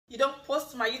you don't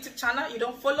post my YouTube channel, you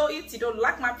don't follow it, you don't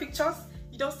like my pictures,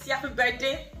 you don't see happy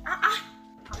birthday,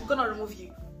 I'm gonna remove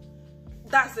you.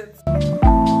 That's it.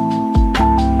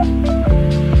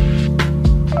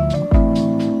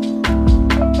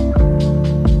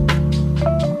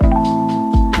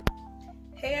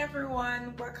 Hey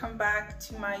everyone, welcome back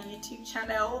to my YouTube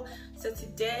channel. So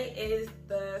today is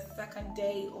the second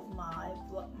day of my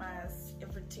Vlogmas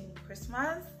Everything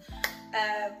Christmas,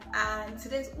 and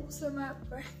today's also my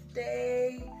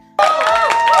birthday.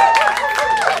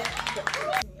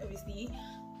 Obviously,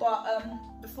 but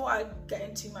before I get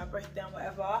into my birthday and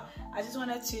whatever, I just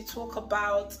wanted to talk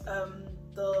about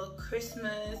the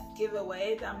Christmas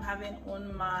giveaway that I'm having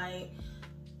on my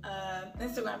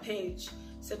Instagram page.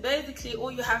 So basically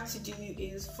all you have to do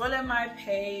is follow my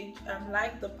page,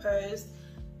 like the post,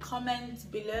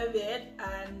 comment below it,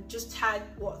 and just tag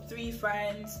 3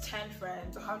 friends, 10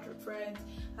 friends, 100 friends,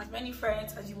 as many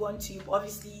friends as you want to, but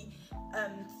obviously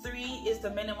 3 is the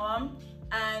minimum,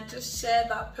 and just share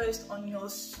that post on your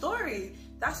story.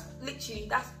 That's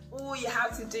all you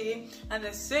have to do. And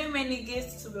there's so many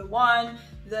gifts to be won.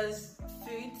 There's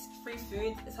food, free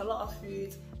food, it's a lot of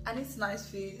food, and it's nice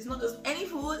food. It's not just any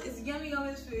food, it's Yemmy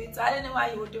Yummy food. So I don't know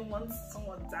why you wouldn't want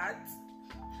someone that.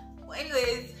 But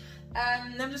anyways,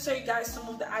 let me just show you guys some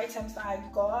of the items that I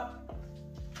got.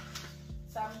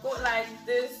 So I've got like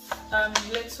this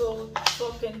little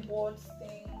chopping board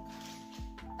thing,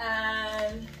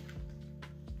 and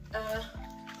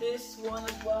this one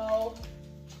as well.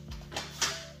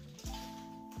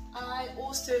 I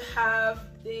also have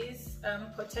these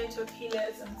potato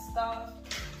peelers and stuff,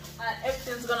 and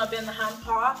everything's gonna be in the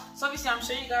hamper. So obviously I'm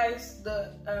showing you guys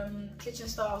the kitchen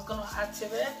stuff I was gonna add to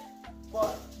it,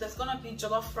 but there's gonna be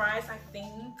jollof rice, I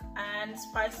think, and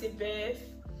spicy beef.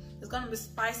 There's gonna be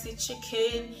spicy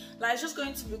chicken. Like, it's just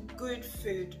going to be good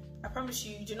food. I promise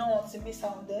you, you do not want to miss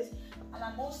out on this. And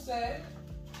I'm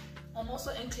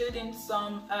also including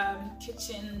some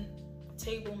kitchen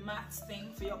table mats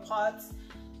thing for your pots.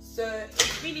 So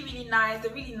it's really nice.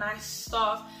 They're really nice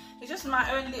stuff. It's just my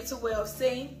own little way of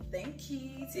saying thank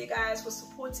you to you guys for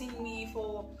supporting me,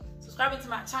 for subscribing to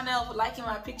my channel, for liking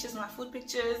my pictures, my food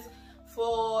pictures,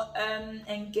 for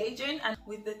engaging and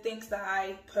with the things that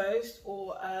I post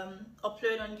or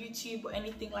upload on YouTube or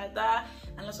anything like that.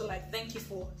 And also, like, thank you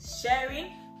for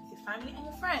sharing with your family and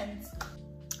your friends.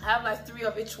 I have like 3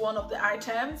 of each one of the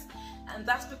items, and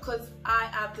that's because I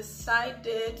have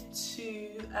decided to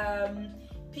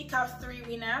pick out 3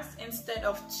 winners instead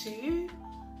of 2.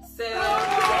 So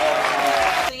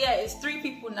yeah, it's 3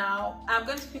 people now. I'm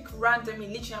going to pick randomly.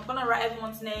 Literally, I'm gonna write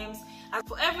everyone's names, and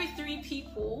for every 3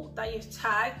 people that you've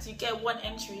tagged, you get 1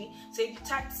 entry. So if you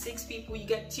tagged 6 people, you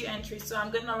get 2 entries. So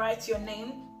I'm gonna write your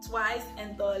name twice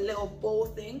in the little bowl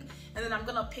thing, and then I'm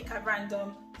gonna pick at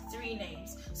random 3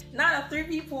 names. So now that 3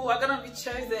 people are gonna be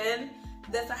chosen,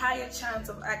 there's a higher chance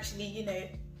of actually, you know,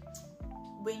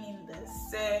 winning this.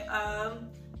 So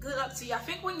good luck to you. I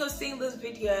think when you're seeing this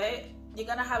video, you're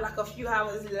gonna have like a few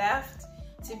hours left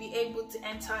to be able to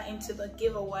enter into the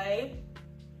giveaway.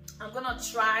 I'm gonna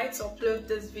try to upload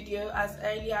this video as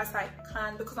early as I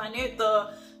can, because I know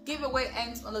the giveaway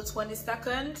ends on the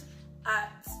 22nd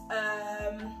at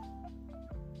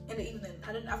in the evening.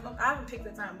 I haven't picked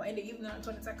the time, but in the evening on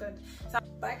the 22nd. So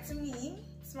back to me.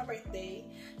 It's my birthday.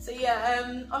 So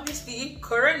yeah, obviously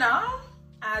Corona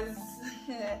has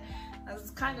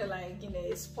kind of, like, you know,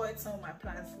 it spoiled some of my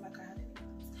plans, like I had any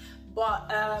plans.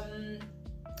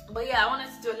 But yeah, I wanted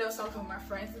to do a little something with my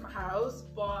friends in my house,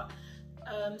 but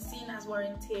seeing as we're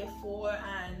in tier 4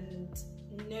 and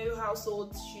no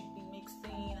households should be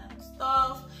mixing and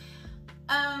stuff,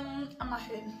 I'm at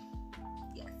home.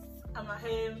 Yes, I'm at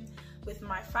home with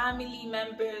my family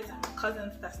members and my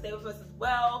cousins that stay with us as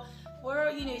well.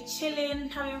 We're, you know, chilling,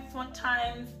 having fun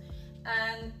times.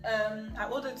 And I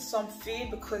ordered some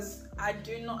food because I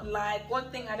do not like, one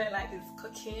thing I don't like is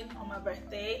cooking on my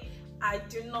birthday. I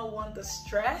do not want the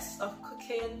stress of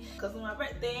cooking, because on my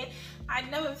birthday I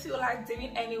never feel like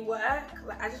doing any work.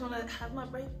 Like, I just want to have my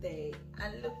birthday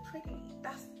and look pretty.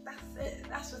 That's it.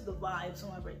 That's just the vibes on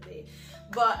my birthday.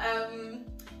 But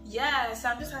yeah, so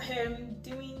I'm just at home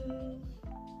doing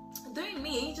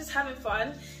me, just having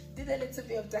fun. Did a little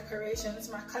bit of decorations.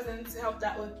 My cousins helped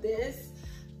out with this.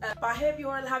 But I hope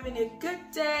you're all having a good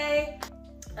day.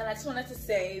 And I just wanted to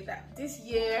say that this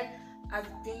year has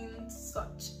been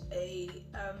such a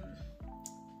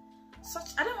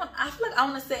I feel like I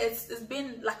want to say it's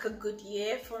been like a good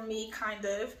year for me, kind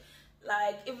of.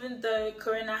 Like, even though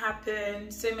Corona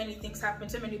happened, so many things happened,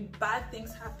 so many bad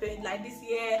things happened. Like, this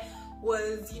year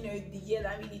was, you know, the year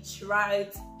that really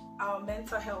tried our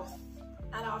mental health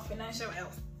and our financial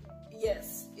health.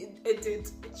 yes, it did.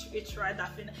 It tried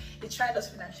that. It tried us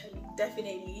financially,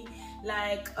 definitely.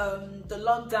 Like the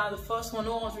lockdown, the first one,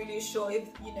 no one was really sure if,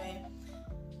 you know,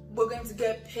 we're going to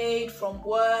get paid from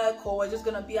work or we're just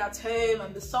gonna be at home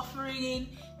and be suffering.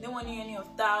 No one knew any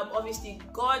of that. But obviously,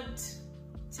 God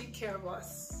took care of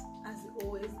us, as He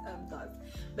always does.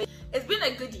 But it's been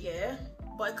a good year.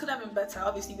 But it could have been better,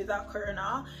 obviously, without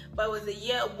Corona. But it was a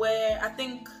year where I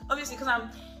think, obviously, because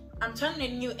I'm turning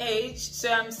a new age,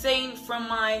 so I'm saying from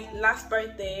my last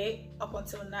birthday up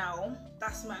until now,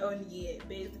 that's my own year,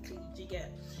 basically. Do you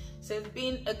get? So it's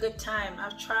been a good time.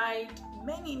 I've tried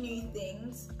many new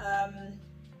things.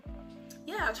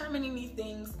 Yeah, I've tried many new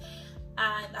things,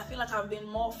 and I feel like I've been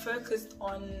more focused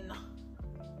on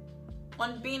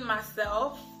being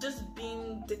myself, just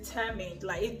being determined.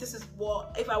 Like,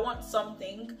 if I want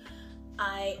something,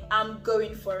 I am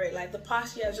going for it. Like, the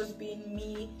past year has just been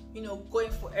me, you know, going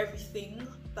for everything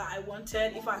that I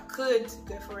wanted, if I could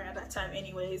go for it at that time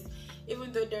anyways,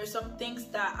 even though there are some things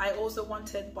that I also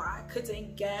wanted but I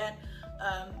couldn't get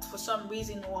for some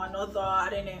reason or another, I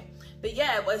don't know. But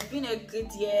yeah, but it's been a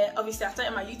good year. Obviously, I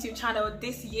started my YouTube channel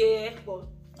this year. Well,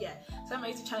 yeah, I started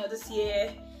my YouTube channel this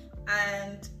year,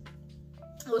 and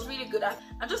it was really good.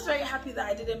 I'm just very happy that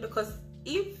I didn't, because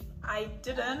if I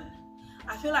didn't,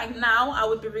 I feel like now I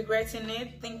would be regretting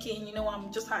it, thinking, you know,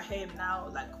 I'm just at home now,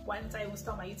 like, why didn't I even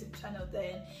start my YouTube channel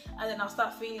then? And then I'll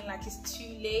start feeling like it's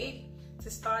too late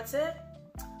to start it.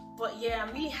 But yeah,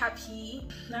 I'm really happy.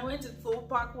 I went to Thor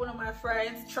Park, one of my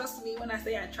friends. Trust me when I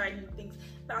say I tried new things,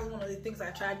 that's one of the things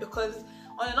I tried, because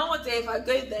on a normal day, if I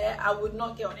go there, I would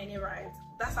not get on any rides.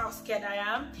 That's how scared I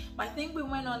am. But I think we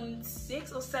went on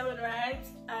 6 or 7 rides,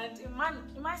 and it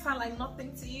might sound like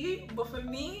nothing to you, but for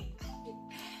me,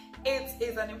 it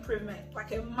is an improvement,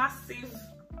 like a massive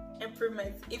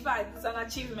improvement. In fact, it's an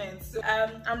achievement. So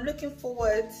I'm looking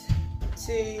forward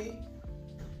to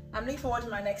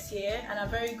my next year, and I'm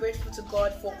very grateful to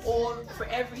God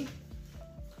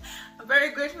I'm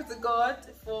very grateful to God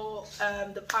for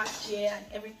the past year and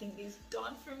everything He's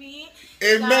done for me.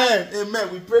 Amen.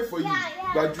 Amen. We pray for you.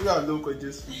 But you are local,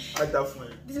 just at that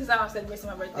point. This is how I'm celebrating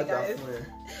my birthday, guys.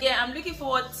 Yeah, I'm looking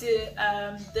forward to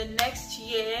the next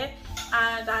year,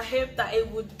 and I hope that it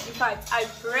would, in fact, I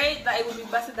pray that it would be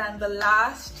better than the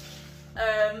last.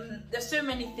 There's so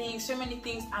many things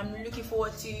I'm looking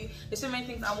forward to. There's so many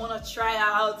things I want to try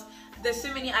out. There's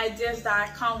so many ideas that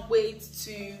I can't wait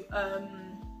to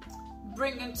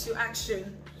bring into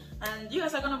action, and you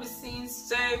guys are gonna be seeing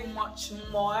so much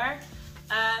more.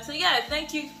 So yeah,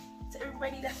 thank you to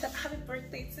everybody that said happy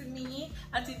birthday to me,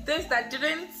 and to those that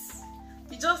didn't.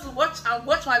 You just watch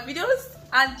my videos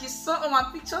and you saw all my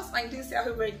pictures and you didn't say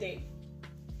happy birthday.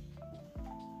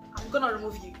 I'm gonna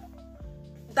remove you.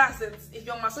 That's it. If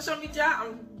you're on my social media,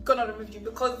 I'm gonna remove you,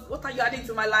 because what are you adding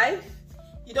to my life?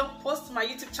 You don't post my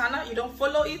YouTube channel, you don't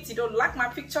follow it, you don't like my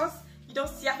pictures, you don't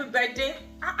see happy birthday.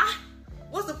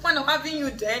 What's the point of having you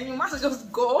then? You must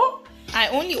just go. I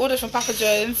only ordered from Papa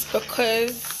John's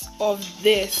because of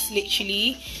this,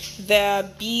 literally.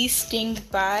 The bee sting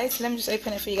bites. Let me just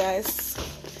open it for you guys.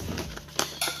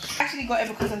 I actually got it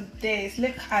because of this.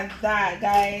 Look at that,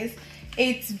 guys.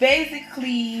 It's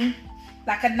basically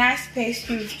like a nice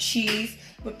pastry with cheese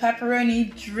with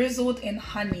pepperoni drizzled in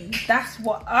honey. That's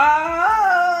what,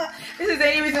 this is the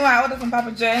only reason why I ordered from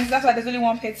Papa John's. That's why there's only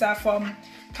one pizza from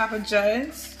Papa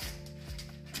John's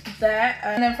there.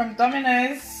 And then from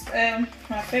Domino's,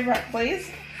 my favorite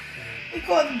place, we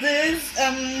got this.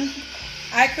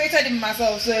 I created it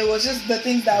myself, so it was just the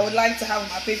things that I would like to have on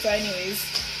my pizza anyways.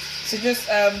 So just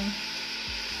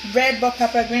red bell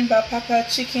pepper, green bell pepper,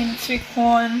 chicken, sweet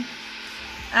corn.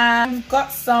 And we've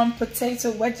got some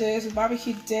potato wedges with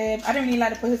barbecue dip. I don't really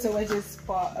like the potato wedges,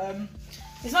 but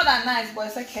it's not that nice, but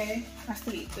it's okay. I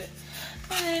still eat it.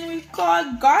 And then we've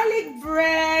got garlic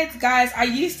bread. Guys, I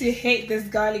used to hate this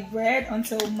garlic bread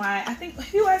until who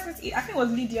asked me to eat? I think it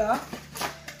was Lydia,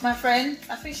 my friend.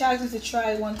 I think she asked me to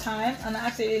try it one time, and I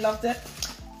absolutely loved it.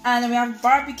 And then we have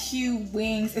barbecue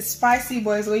wings. It's spicy,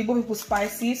 but it's Weibo people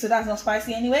spicy, so that's not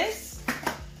spicy anyways.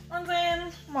 And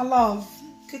then, my love,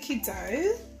 cookie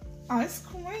dough, ice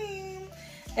cream.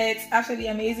 It's absolutely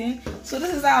amazing. So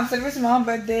this is how I'm celebrating my own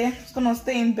birthday. I'm just gonna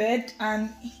stay in bed and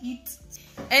eat.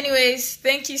 Anyways,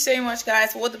 thank you so much,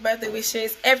 guys, for all the birthday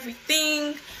wishes,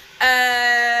 everything.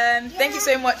 Thank you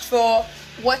so much for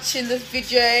watching this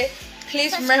video.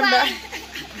 Please remember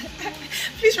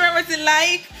to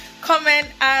like, comment,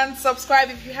 and subscribe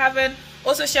if you haven't.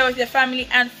 Also share with your family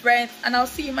and friends, and I'll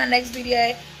see you in my next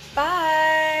video. Bye.